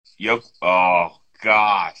Yep. Oh,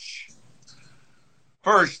 gosh.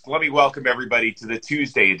 First, let me welcome everybody to the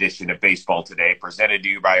Tuesday edition of Baseball Today, presented to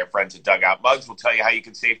you by our friends at Dugout Mugs. We'll tell you how you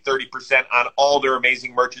can save 30% on all their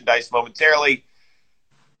amazing merchandise momentarily.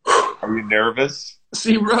 Are you nervous?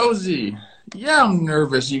 See, Rosie. Yeah, I'm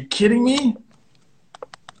nervous. You kidding me?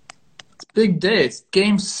 It's a big day. It's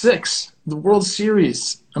Game 6, the World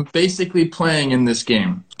Series. I'm basically playing in this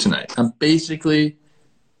game tonight. I'm basically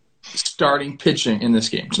starting pitching in this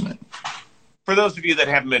game tonight. For those of you that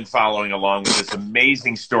haven't been following along with this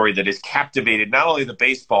amazing story that has captivated not only the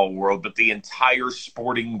baseball world, but the entire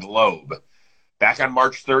sporting globe, back on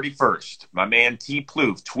March 31st, my man T.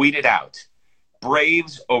 Plouffe tweeted out,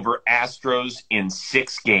 Braves over Astros in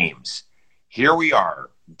 6 games. Here we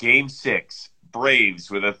are, Game 6,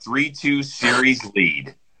 Braves with a 3-2 series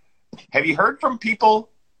lead. Have you heard from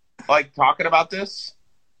people talking about this?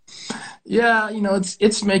 Yeah,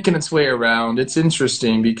 it's making its way around. It's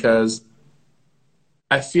interesting because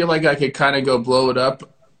I feel like I could kind of go blow it up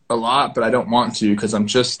a lot, but I don't want to because I'm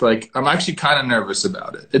just I'm actually kind of nervous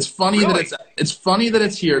about it. It's funny Really? that funny that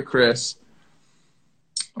it's here, Chris.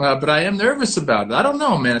 But I am nervous about it. I don't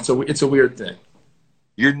know, man. It's a weird thing.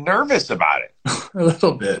 You're nervous about it. A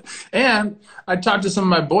little bit. And I talked to some of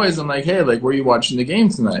my boys. I'm like, hey, where are you watching the game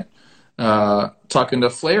tonight? Talking to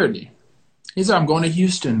Flaherty. He's like, I'm going to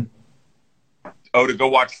Houston. Oh, to go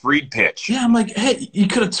watch Fried pitch. Yeah, I'm like, hey, you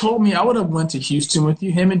could have told me. I would have went to Houston with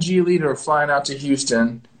you. Him and G Leader are flying out to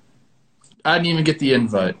Houston. I didn't even get the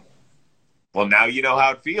invite. Well, now you know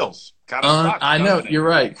how it feels. Kind of sucks. I know. You're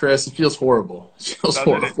right, Chris. It feels horrible. It feels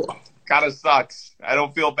horrible. Kind of sucks. I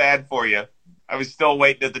don't feel bad for you. I was still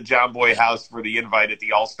waiting at the John Boy house for the invite at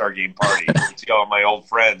the All-Star Game party to see all my old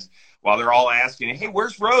friends while they're all asking, hey,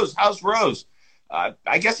 where's Rose? How's Rose?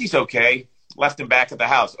 I guess he's okay. Left him back at the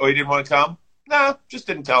house. Oh, he didn't want to come? No, just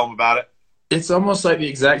didn't tell him about it. It's almost like the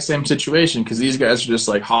exact same situation because these guys are just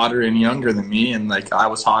hotter and younger than me, and I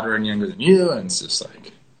was hotter and younger than you, and it's just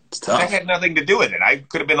it's tough. That had nothing to do with it. I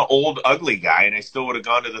could have been an old, ugly guy, and I still would have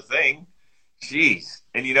gone to the thing. Jeez.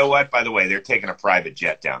 And you know what? By the way, they're taking a private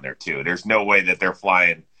jet down there, too. There's no way that they're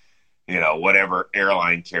flying, whatever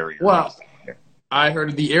airline carrier. Well, I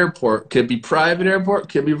heard the airport could be private airport,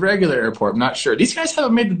 could be regular airport. I'm not sure. These guys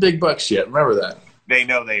haven't made the big bucks yet. Remember that. They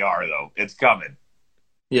know they are, though. It's coming.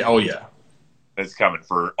 Yeah. Oh, yeah. It's coming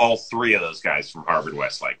for all 3 of those guys from Harvard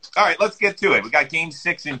Westlake. All right, let's get to it. We got Game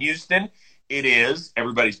 6 in Houston. It is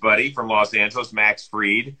everybody's buddy from Los Angeles, Max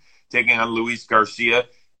Fried, taking on Luis Garcia.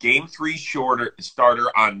 Game 3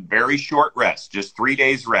 starter on very short rest, just 3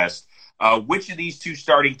 days rest. Which of these 2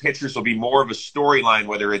 starting pitchers will be more of a storyline,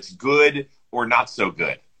 whether it's good or not so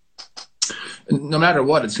good? No matter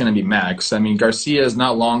what, it's going to be Max. I mean, Garcia is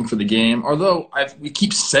not long for the game, although we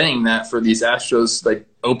keep saying that for these Astros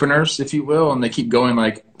openers, if you will, and they keep going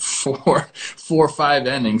 4 or 5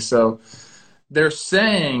 innings. So they're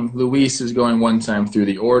saying Luis is going 1 time through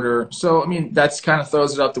the order. So, I mean, that's kind of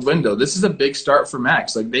throws it out the window. This is a big start for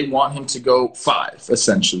Max. They want him to go 5,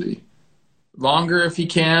 essentially. Longer if he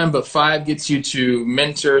can, but 5 gets you to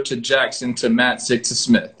Minter, to Jackson, to Matzik, to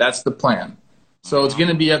Smith. That's the plan. So it's going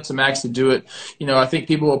to be up to Max to do it. I think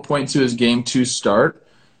people will point to his Game 2 start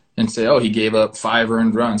and say, oh, he gave up 5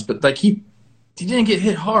 earned runs. But, he didn't get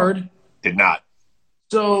hit hard. Did not.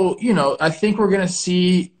 So, I think we're going to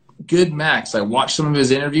see good Max. I watched some of his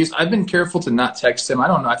interviews. I've been careful to not text him. I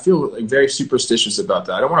don't know. I feel very superstitious about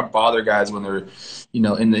that. I don't want to bother guys when they're,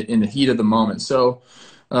 in the heat of the moment. So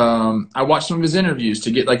I watched some of his interviews to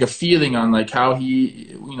get a feeling on how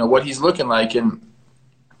he, what he's looking like. And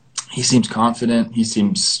he seems confident. He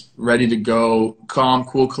seems ready to go, calm,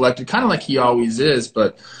 cool, collected, kind of like he always is.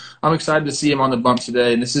 But I'm excited to see him on the bump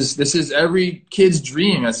today. And this is every kid's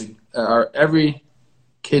dream every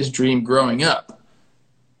kid's dream growing up.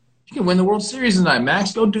 You can win the World Series tonight,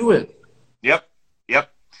 Max. Go do it. Yep.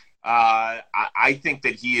 I think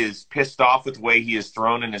that he is pissed off with the way he has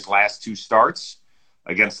thrown in his last 2 starts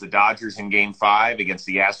against the Dodgers in Game 5, against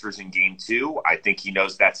the Astros in Game 2. I think he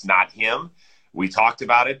knows that's not him. We talked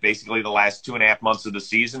about it. Basically, the last 2.5 months of the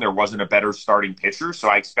season, there wasn't a better starting pitcher, so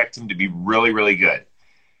I expect him to be really, really good.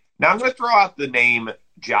 Now, I'm going to throw out the name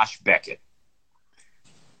Josh Beckett.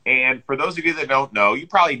 And for those of you that don't know, you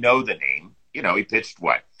probably know the name. He pitched,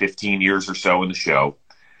 15 years or so in the show.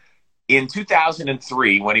 In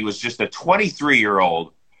 2003, when he was just a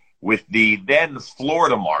 23-year-old with the then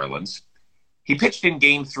Florida Marlins, he pitched in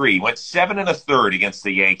Game 3, went 7 1/3 against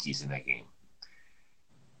the Yankees in that game.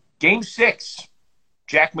 Game 6,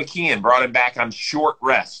 Jack McKeon brought him back on short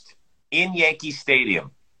rest in Yankee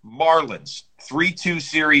Stadium. Marlins, 3-2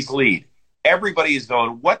 series lead. Everybody is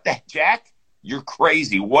going, what the heck, Jack? You're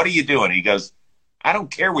crazy. What are you doing? He goes, I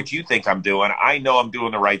don't care what you think I'm doing. I know I'm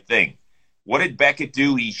doing the right thing. What did Beckett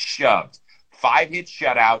do? He shoved. 5-hit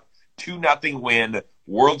shutout, 2-0 win,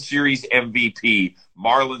 World Series MVP.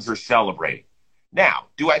 Marlins are celebrating. Now,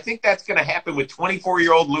 do I think that's going to happen with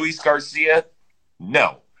 24-year-old Luis Garcia?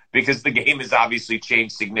 No, because the game has obviously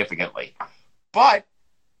changed significantly. But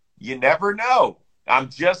you never know. I'm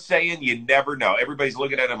just saying you never know. Everybody's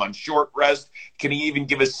looking at him on short rest. Can he even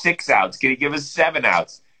give us 6 outs? Can he give us 7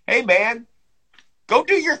 outs? Hey, man, go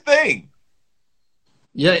do your thing.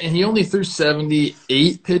 Yeah, and he only threw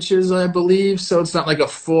 78 pitches, I believe, so it's not like a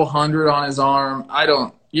full 100 on his arm.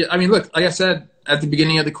 Look, like I said at the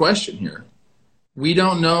beginning of the question here, we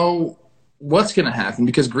don't know what's going to happen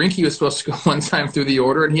because Greinke was supposed to go one time through the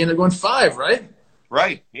order, and he ended up going 5, right?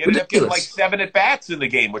 Right. He ended up getting like 7 at-bats in the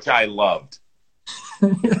game, which I loved.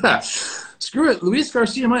 Yeah. Screw it. Luis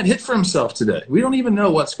Garcia might hit for himself today. We don't even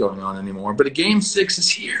know what's going on anymore, but a Game 6 is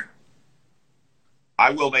here. I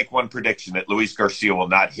will make one prediction that Luis Garcia will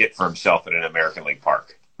not hit for himself in an American League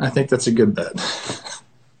park. I think that's a good bet.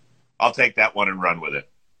 I'll take that one and run with it.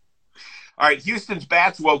 All right, Houston's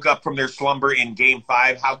bats woke up from their slumber in Game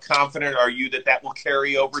 5. How confident are you that will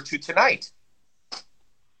carry over to tonight?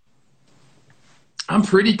 I'm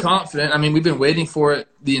pretty confident. I mean, we've been waiting for it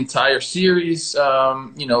the entire series.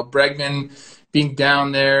 Bregman being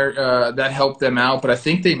down there, that helped them out. But I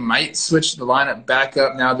think they might switch the lineup back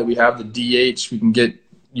up now that we have the DH. We can get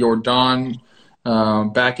Jordan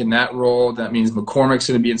back in that role. That means McCormick's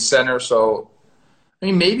going to be in center. So, I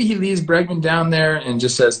mean, maybe he leaves Bregman down there and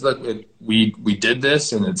just says, look, we did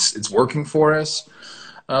this, and it's working for us.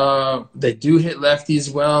 They do hit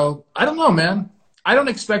lefties well. I don't know, man. I don't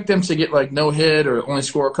expect them to get like no hit or only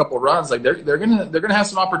score a couple runs. Like they're gonna have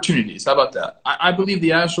some opportunities. How about that? I believe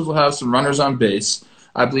the Astros will have some runners on base.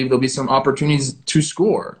 I believe there'll be some opportunities to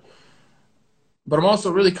score. But I'm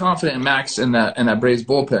also really confident in Max and that Braves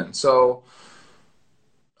bullpen. So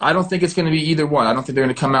I don't think it's going to be either one. I don't think they're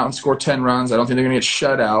going to come out and score 10 runs. I don't think they're going to get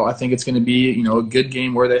shut out. I think it's going to be, a good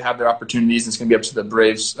game where they have their opportunities. It's going to be up to the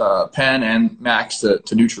Braves' pen and Max to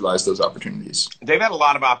neutralize those opportunities. They've had a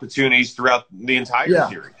lot of opportunities throughout the entire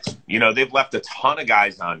series. They've left a ton of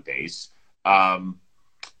guys on base. I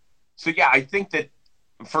think that,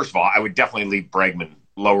 first of all, I would definitely leave Bregman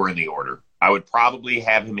lower in the order. I would probably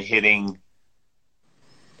have him hitting,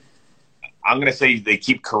 I'm going to say they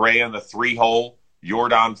keep Correa in the 3-hole.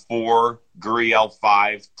 Jordan 4, Gurriel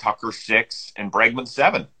 5, Tucker 6, and Bregman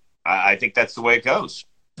 7. I think that's the way it goes.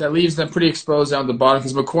 That leaves them pretty exposed down at the bottom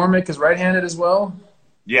because McCormick is right-handed as well.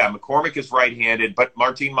 Yeah, McCormick is right-handed, but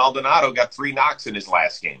Martin Maldonado got 3 knocks in his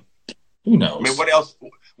last game. Who knows? I mean, what else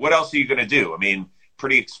are you going to do? I mean,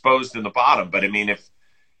 pretty exposed in the bottom, but I mean,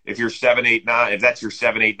 if you're 7, 8, 9, if that's your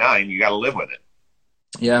 7, 8, 9, you got to live with it.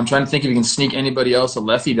 Yeah, I'm trying to think if you can sneak anybody else a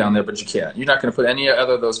lefty down there, but you can't. You're not going to put any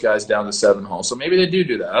other of those guys down the 7-hole. So maybe they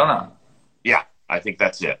do that. I don't know. Yeah, I think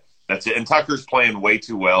that's it. And Tucker's playing way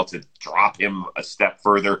too well to drop him a step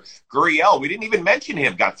further. Gurriel, we didn't even mention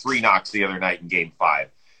him, got 3 knocks the other night in Game 5.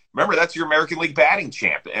 Remember, that's your American League batting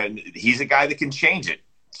champ, and he's a guy that can change it.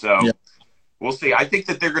 So We'll see. I think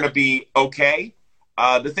that they're going to be okay.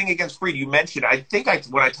 The thing against Fried, you mentioned,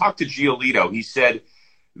 when I talked to Giolito, he said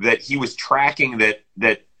that he was tracking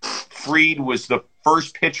that Fried was the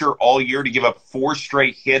first pitcher all year to give up 4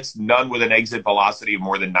 straight hits, none with an exit velocity of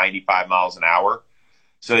more than 95 miles an hour.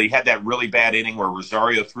 So he had that really bad inning where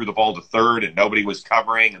Rosario threw the ball to third and nobody was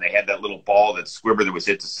covering, and they had that little ball that Squibber that was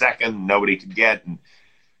hit to second, nobody could get. And,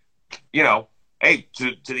 hey,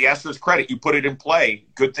 to the Astros' credit, you put it in play,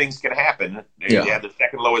 good things can happen. Yeah. You had the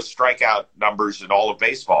second lowest strikeout numbers in all of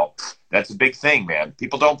baseball. That's a big thing, man.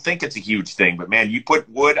 People don't think it's a huge thing, but, man, you put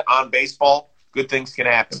wood on baseball, good things can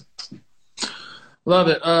happen. Love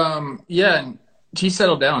it. And he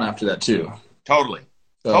settled down after that, too. Totally.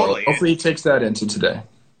 So totally. Hopefully he takes that into today.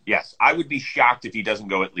 Yes. I would be shocked if he doesn't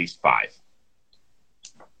go at least 5.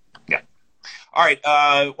 Yeah. All right.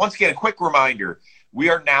 Once again, a quick reminder. We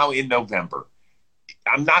are now in November.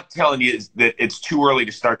 I'm not telling you that it's too early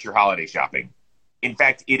to start your holiday shopping. In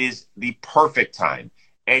fact, it is the perfect time.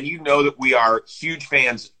 And you know that we are huge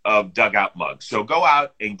fans of Dugout mugs. So go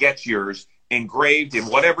out and get yours engraved in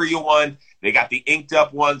whatever you want. They got the inked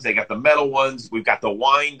up ones. They got the metal ones. We've got the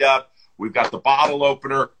wind up. We've got the bottle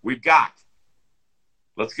opener. We've got,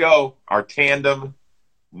 let's go, our tandem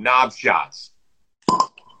knob shots.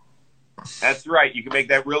 That's right. You can make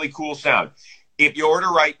that really cool sound. If you order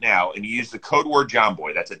right now and you use the code word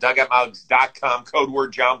JohnBoy, that's at dugoutmugs.com, code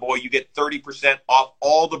word JohnBoy, you get 30% off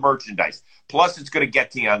all the merchandise. Plus, it's going to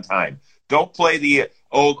get to you on time. Don't play the,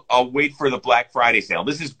 I'll wait for the Black Friday sale.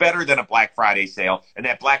 This is better than a Black Friday sale, and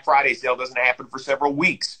that Black Friday sale doesn't happen for several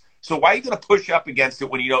weeks. So why are you going to push up against it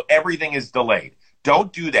when you know everything is delayed?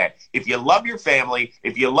 Don't do that. If you love your family,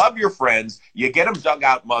 if you love your friends, you get them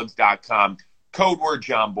dugoutmugs.com, code word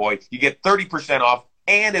John Boy. You get 30% off,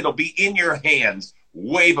 and it'll be in your hands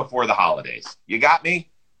way before the holidays. You got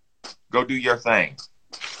me? Go do your thing.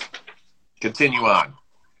 Continue on.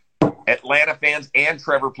 Atlanta fans and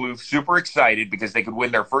Trevor Plouffe super excited because they could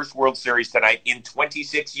win their first World Series tonight in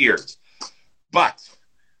 26 years. But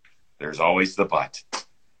there's always the but.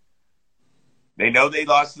 They know they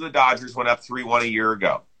lost to the Dodgers, went up 3-1 a year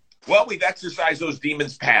ago. Well, we've exercised those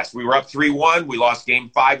demons past. We were up 3-1. We lost Game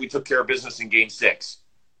 5. We took care of business in Game 6.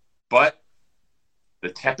 But the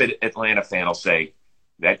tepid Atlanta fan will say,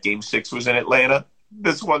 that Game 6 was in Atlanta.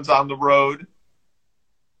 This one's on the road.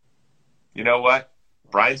 You know what?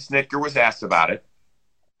 Brian Snitker was asked about it,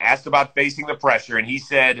 asked about facing the pressure, and he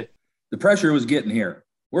said, the pressure was getting here.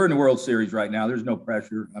 We're in the World Series right now. There's no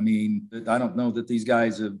pressure. I mean, I don't know that these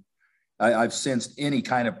guys have – I've sensed any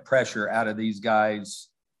kind of pressure out of these guys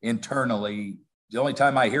internally. The only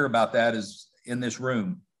time I hear about that is in this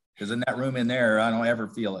room, because in that room in there, I don't ever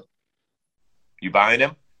feel it. You buying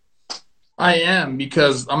him? I am,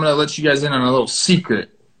 because I'm going to let you guys in on a little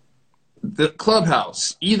secret. The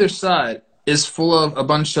clubhouse, either side, is full of a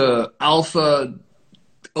bunch of alpha,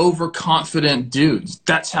 overconfident dudes.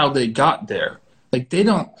 That's how they got there. Like, they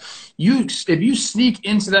don't – if you sneak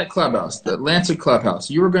into that clubhouse, the Atlanta clubhouse,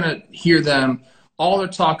 you are going to hear them. All they're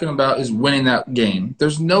talking about is winning that game.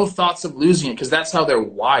 There's no thoughts of losing it because that's how they're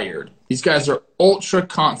wired. These guys are ultra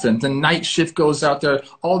confident. The night shift goes out there.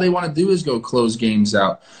 All they want to do is go close games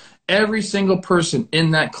out. Every single person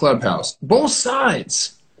in that clubhouse, both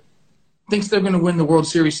sides, thinks they're going to win the World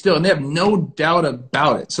Series still, and they have no doubt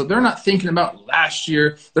about it. So they're not thinking about last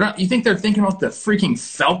year. You think they're thinking about the freaking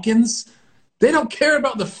Falcons? They don't care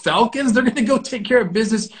about the Falcons. They're going to go take care of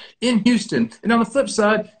business in Houston. And on the flip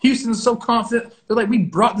side, Houston is so confident. They're like, we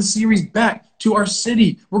brought the series back to our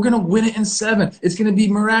city. We're going to win it in 7. It's going to be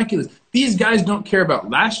miraculous. These guys don't care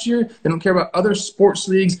about last year. They don't care about other sports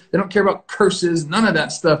leagues. They don't care about curses, none of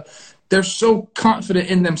that stuff. They're so confident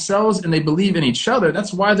in themselves, and they believe in each other.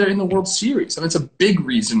 That's why they're in the World Series. I mean, it's a big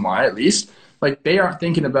reason why, at least. Like, they aren't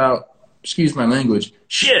thinking about, excuse my language,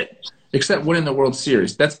 shit, except winning the World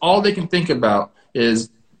Series. That's all they can think about is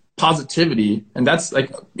positivity, and that's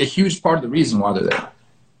like a huge part of the reason why they're there.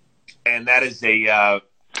 And that is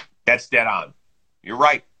that's dead on. You're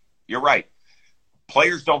right. You're right.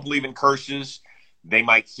 Players don't believe in curses. They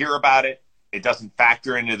might hear about it. It doesn't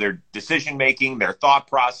factor into their decision-making, their thought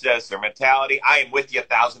process, their mentality. I am with you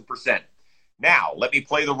 1,000%. Now, let me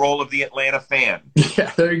play the role of the Atlanta fan.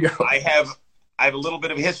 Yeah, there you go. I have a little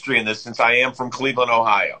bit of history in this since I am from Cleveland,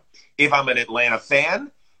 Ohio. If I'm an Atlanta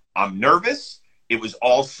fan, I'm nervous. It was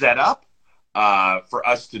all set up for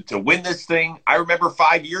us to win this thing. I remember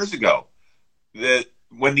 5 years ago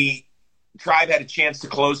when the Tribe had a chance to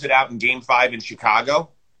close it out in Game 5 in Chicago.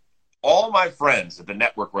 All my friends at the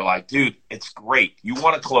network were like, dude, it's great. You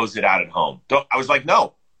want to close it out at home. I was like,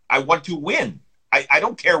 no, I want to win. I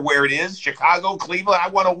don't care where it is, Chicago, Cleveland, I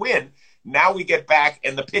want to win. Now we get back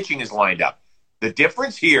and the pitching is lined up. The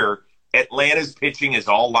difference here, Atlanta's pitching is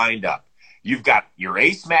all lined up. You've got your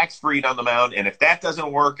ace Max Fried on the mound, and if that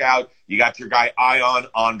doesn't work out, you got your guy Ion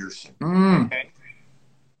Anderson. Okay?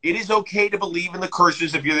 It is okay to believe in the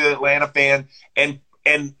curses if you're the Atlanta fan, and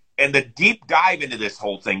the deep dive into this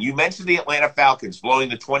whole thing. You mentioned the Atlanta Falcons blowing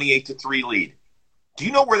the 28-3 lead. Do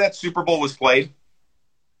you know where that Super Bowl was played?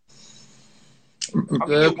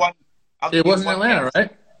 It wasn't Atlanta, right?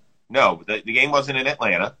 No, the game wasn't in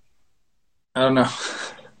Atlanta. I don't know.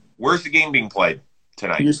 Where's the game being played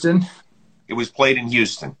tonight? Houston. It was played in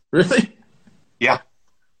Houston. Really? Yeah.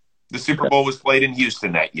 The Super Bowl was played in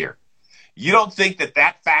Houston that year. You don't think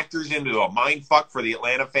that factors into a mind fuck for the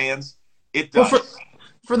Atlanta fans? It does. Well,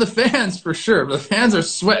 for the fans, for sure. The fans are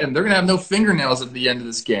sweating. They're going to have no fingernails at the end of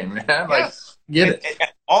this game, man. Like, yes. Get it. And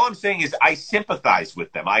all I'm saying is I sympathize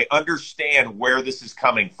with them. I understand where this is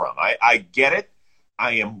coming from. I get it.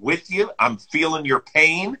 I am with you. I'm feeling your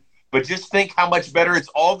pain. But just think how much better it's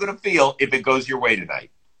all going to feel if it goes your way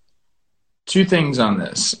tonight. 2 things on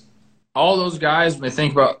this. All those guys, when they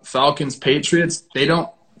think about Falcons, Patriots, they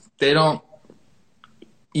don't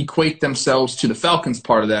equate themselves to the Falcons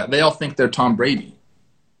part of that. They all think they're Tom Brady.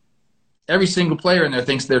 Every single player in there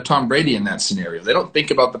thinks they're Tom Brady in that scenario. They don't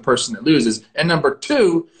think about the person that loses. And number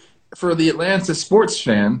 2, for the Atlanta sports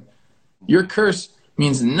fan, your curse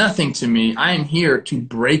means nothing to me. I am here to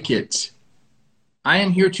break it. I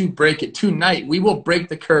am here to break it. Tonight, we will break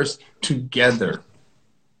the curse together.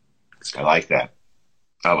 I like that.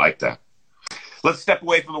 I like that. Let's step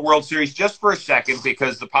away from the World Series just for a second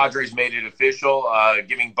because the Padres made it official,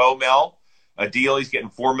 giving Bo Mel a deal. He's getting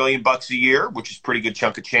 $4 million a year, which is a pretty good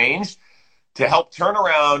chunk of change, to help turn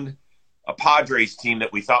around a Padres team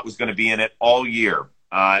that we thought was going to be in it all year.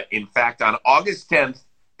 In fact, on August 10th,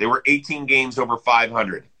 they were 18 games over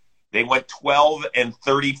 500. They went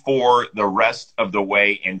 12-34 the rest of the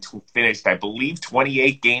way and finished, I believe,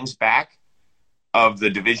 28 games back of the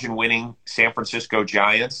division-winning San Francisco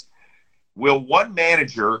Giants. Will one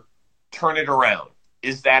manager turn it around?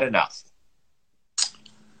 Is that enough?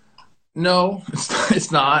 No,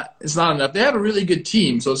 it's not. It's not enough. They have a really good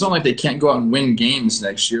team, so it's not like they can't go out and win games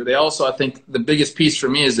next year. They also, I think, the biggest piece for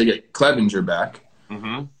me is they get Clevenger back.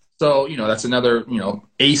 Mm-hmm. So, that's another,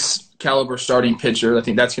 ace caliber starting pitcher. I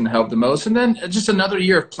think that's going to help the most. And then just another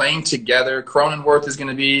year of playing together. Cronenworth is going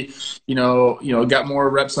to be, got more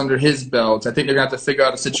reps under his belt. I think they're going to have to figure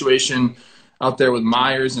out a situation out there with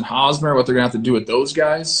Myers and Hosmer, what they're going to have to do with those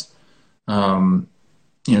guys.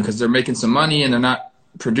 Because they're making some money and they're not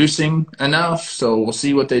producing enough. So we'll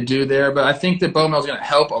see what they do there. But I think that Bomel's going to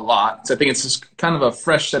help a lot. So I think it's just kind of a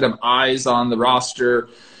fresh set of eyes on the roster.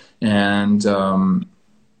 And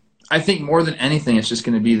I think more than anything, it's just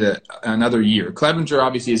going to be another year. Clevenger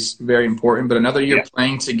obviously is very important, but another year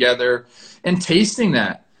playing together and tasting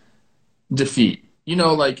that defeat.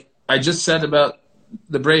 Like I just said about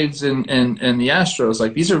the Braves and the Astros,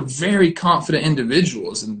 like these are very confident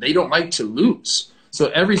individuals and they don't like to lose. So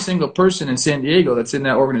every single person in San Diego that's in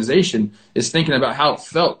that organization is thinking about how it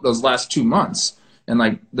felt those last 2 months. And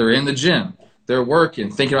like they're in the gym, they're working,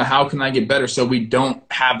 thinking about how can I get better so we don't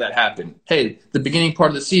have that happen. Hey, the beginning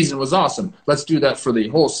part of the season was awesome. Let's do that for the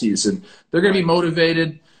whole season. They're going to be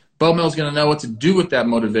motivated. Bomel's going to know what to do with that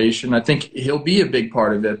motivation. I think he'll be a big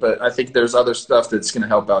part of it, but I think there's other stuff that's going to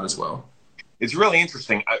help out as well. It's really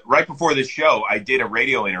interesting. Right before this show, I did a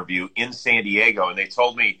radio interview in San Diego, and they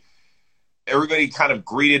told me everybody kind of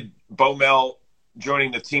greeted Bo Mel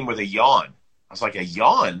joining the team with a yawn. I was like, a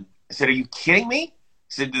yawn? I said, are you kidding me? I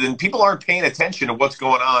said, then people aren't paying attention to what's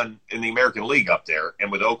going on in the American League up there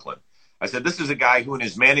and with Oakland. I said, this is a guy who in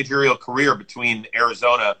his managerial career between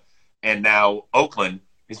Arizona and now Oakland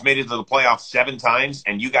has made it to the playoffs 7 times,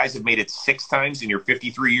 and you guys have made it 6 times in your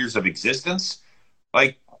 53 years of existence.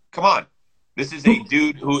 Like, come on. This is a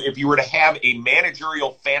dude who, if you were to have a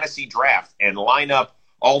managerial fantasy draft and line up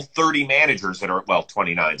all 30 managers that are,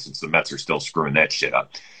 29 since the Mets are still screwing that shit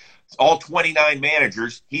up, all 29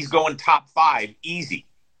 managers, he's going top 5 easy.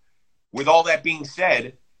 With all that being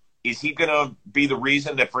said, is he going to be the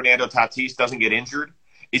reason that Fernando Tatis doesn't get injured?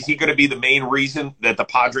 Is he going to be the main reason that the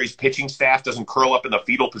Padres pitching staff doesn't curl up in the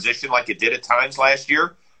fetal position like it did at times last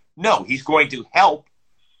year? No, he's going to help.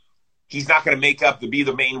 He's not going to be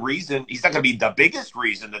the main reason. He's not going to be the biggest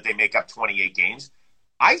reason that they make up 28 games.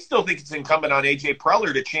 I still think it's incumbent on A.J.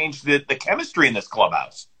 Preller to change the chemistry in this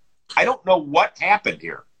clubhouse. I don't know what happened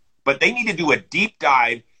here, but they need to do a deep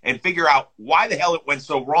dive and figure out why the hell it went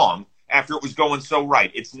so wrong after it was going so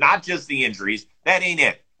right. It's not just the injuries. That ain't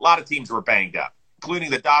it. A lot of teams were banged up,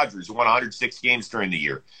 including the Dodgers, who won 106 games during the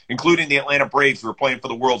year, including the Atlanta Braves, who are playing for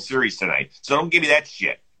the World Series tonight. So don't give me that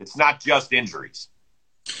shit. It's not just injuries.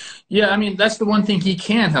 Yeah, I mean, that's the one thing he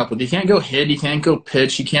can help with. He can't go hit. He can't go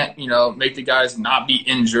pitch. He can't, make the guys not be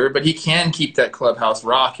injured, but he can keep that clubhouse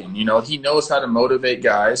rocking. He knows how to motivate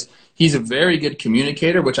guys. He's a very good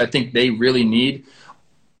communicator, which I think they really need.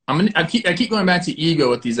 I keep going back to ego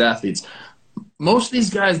with these athletes. Most of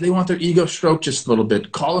these guys, they want their ego stroked just a little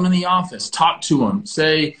bit. Call them in the office. Talk to them.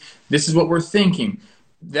 Say, this is what we're thinking.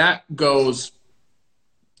 That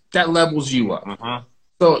levels you up. Uh-huh.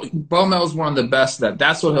 So Bomel is one of the best at that.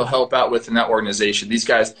 That's what he'll help out with in that organization. These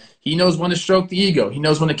guys, he knows when to stroke the ego. He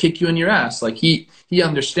knows when to kick you in your ass. Like he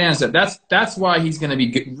understands that. That's why he's going to be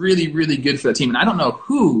good, really, really good for that team. And I don't know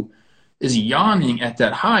who is yawning at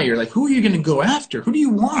that hire. Like, who are you going to go after? Who do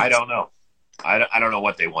you want? I don't know. I don't know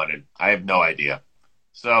what they wanted. I have no idea.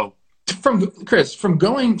 So from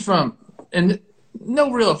going from, and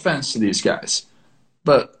no real offense to these guys,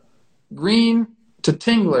 but Green to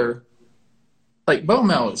Tingler, like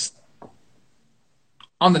Bomel is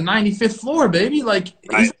on the 95th floor, baby. Like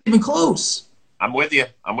he's not even close. I'm with you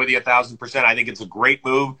 1,000%. I think it's a great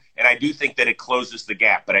move, and I do think that it closes the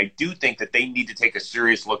gap. But I do think that they need to take a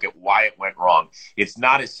serious look at why it went wrong. It's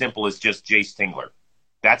not as simple as just Jace Tingler.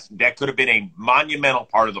 That could have been a monumental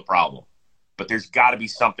part of the problem. But there's got to be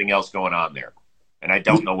something else going on there, and I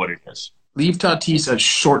don't know what it is. Leave Tatis at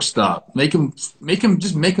shortstop. Make him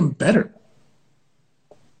better.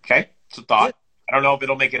 Okay, it's a thought. I don't know if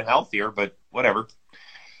it'll make it healthier, but whatever.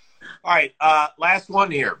 All right, last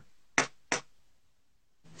one here.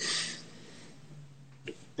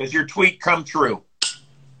 Does your tweet come true?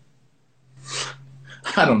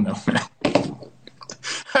 I don't know, man.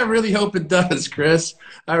 I really hope it does, Chris.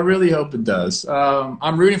 I really hope it does.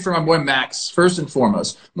 I'm rooting for my boy Max, first and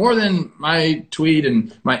foremost. More than my tweet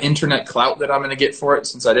and my internet clout that I'm going to get for it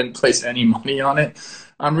since I didn't place any money on it.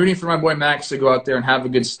 I'm rooting for my boy Max to go out there and have a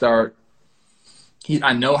good start.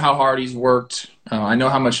 I know how hard he's worked. I know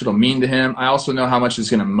how much it'll mean to him. I also know how much it's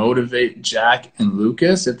going to motivate Jack and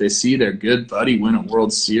Lucas if they see their good buddy win a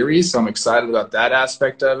World Series. So I'm excited about that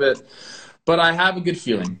aspect of it. But I have a good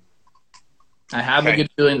feeling. I have a good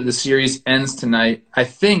feeling that the series ends tonight. I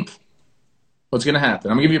think what's going to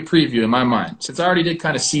happen, I'm going to give you a preview in my mind. Since I already did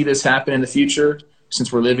kind of see this happen in the future,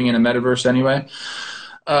 since we're living in a metaverse anyway,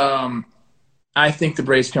 I think the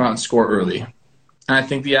Braves come out and score early. And I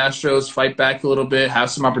think the Astros fight back a little bit, have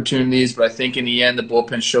some opportunities, but I think in the end the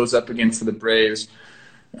bullpen shows up again for the Braves.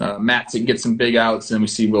 Matzik gets some big outs, and we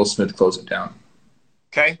see Will Smith close it down.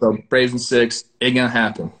 Okay. So Braves in 6, it going to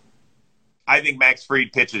happen. I think Max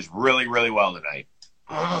Fried pitches really, really well tonight.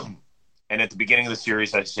 And at the beginning of the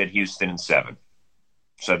series, I said Houston in 7.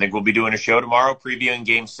 So I think we'll be doing a show tomorrow previewing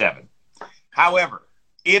Game 7. However,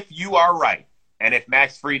 if you are right, and if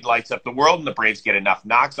Max Fried lights up the world and the Braves get enough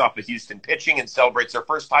knocks off of Houston pitching and celebrates their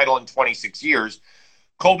first title in 26 years,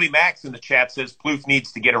 Colby Max in the chat says Plouffe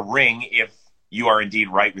needs to get a ring if you are indeed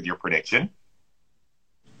right with your prediction.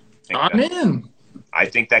 I'm in. I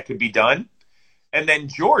think that could be done. And then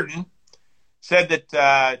Jordan said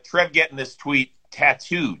that Trev getting this tweet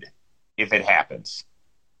tattooed if it happens.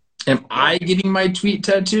 Am I getting my tweet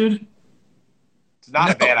tattooed? It's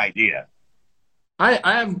not a bad idea. I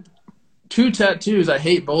have 2 tattoos. I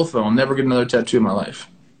hate both of them. I'll never get another tattoo in my life.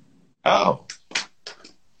 Oh.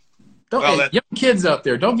 Young kids out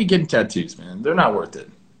there, don't be getting tattoos, man. They're not worth it.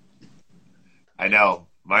 I know.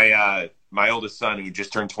 My oldest son, who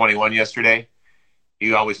just turned 21 yesterday,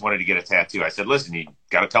 he always wanted to get a tattoo. I said, listen, you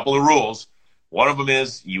got a couple of rules. One of them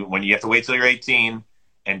is when you have to wait till you're 18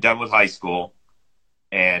 and done with high school,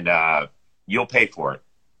 and you'll pay for it.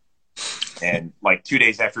 And like 2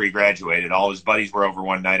 days after he graduated, all his buddies were over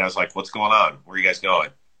one night. I was like, what's going on? Where are you guys going?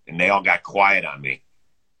 And they all got quiet on me.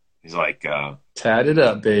 He's like, tat it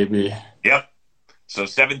up, baby. Yep. So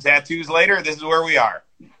 7 tattoos later, this is where we are.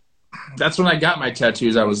 That's when I got my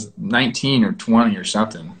tattoos. I was 19 or 20 or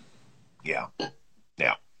something. Yeah.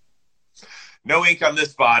 Yeah. No ink on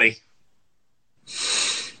this body.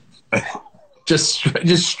 just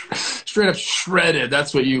straight up shredded.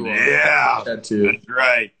 That's what you want. Yeah. Tattoo. That's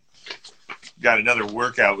right. Got another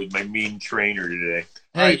workout with my mean trainer today.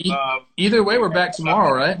 Hey, either way, we're back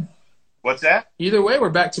tomorrow, right? What's that? Either way, we're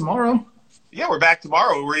back tomorrow. Yeah, we're back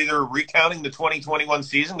tomorrow. We're either recounting the 2021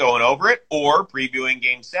 season, going over it, or previewing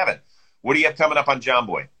Game 7. What do you have coming up on John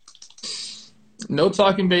Boy? No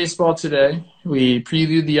talking baseball today. We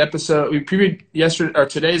previewed the episode. We previewed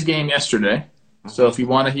today's game yesterday. So if you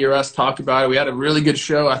want to hear us talk about it, we had a really good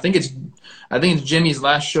show. I think it's Jimmy's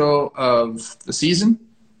last show of the season.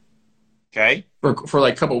 Okay. For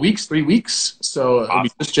like a couple weeks, 3 weeks. So it'll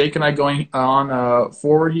be just Jake and I going on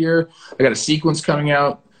forward here. I got a sequence coming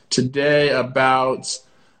out today about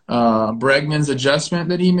Bregman's adjustment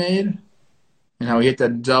that he made and how he hit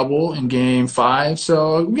that double in Game 5.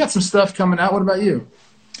 So we got some stuff coming out. What about you?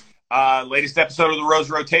 Latest episode of the Rose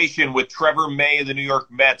Rotation with Trevor May of the New York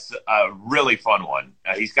Mets. A really fun one.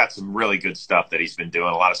 He's got some really good stuff that he's been doing.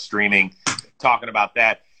 A lot of streaming, talking about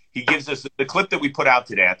that. He gives us the clip that we put out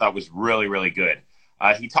today. I thought was really, really good.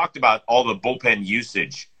 He talked about all the bullpen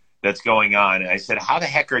usage that's going on. And I said, how the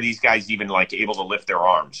heck are these guys even like able to lift their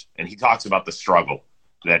arms? And he talks about the struggle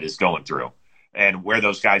that is going through and where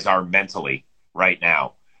those guys are mentally right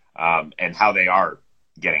now, and how they are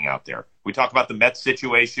getting out there. We talk about the Mets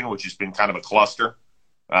situation, which has been kind of a cluster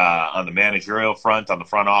on the managerial front, on the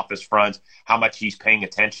front office front, how much he's paying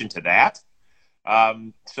attention to that.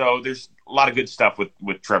 So there's a lot of good stuff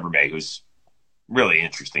with Trevor May, who's really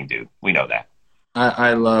interesting dude. We know that.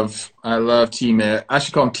 I love T-May. I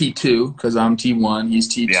should call him T2 because I'm T1. He's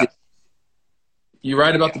T2. Yeah. You're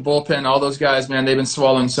right about the bullpen. All those guys, man, they've been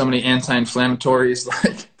swallowing so many anti-inflammatories.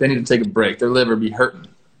 Like they need to take a break. Their liver be hurting.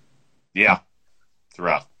 Yeah, it's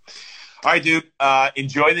rough. All right, dude.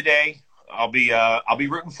 Enjoy the day. I'll be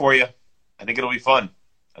rooting for you. I think it'll be fun.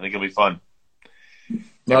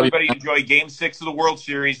 Everybody enjoy Game 6 of the World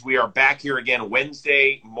Series. We are back here again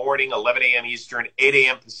Wednesday morning, 11 a.m. Eastern, 8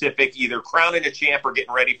 a.m. Pacific, either crowning a champ or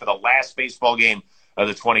getting ready for the last baseball game of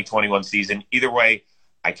the 2021 season. Either way,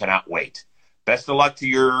 I cannot wait. Best of luck to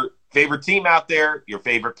your favorite team out there, your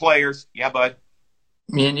favorite players. Yeah, bud.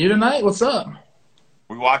 Me and you tonight? What's up?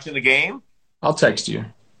 We watching the game? I'll text you.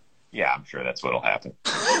 Yeah, I'm sure that's what'll happen.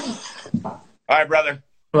 All right, brother.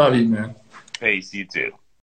 Love you, man. Peace, you too.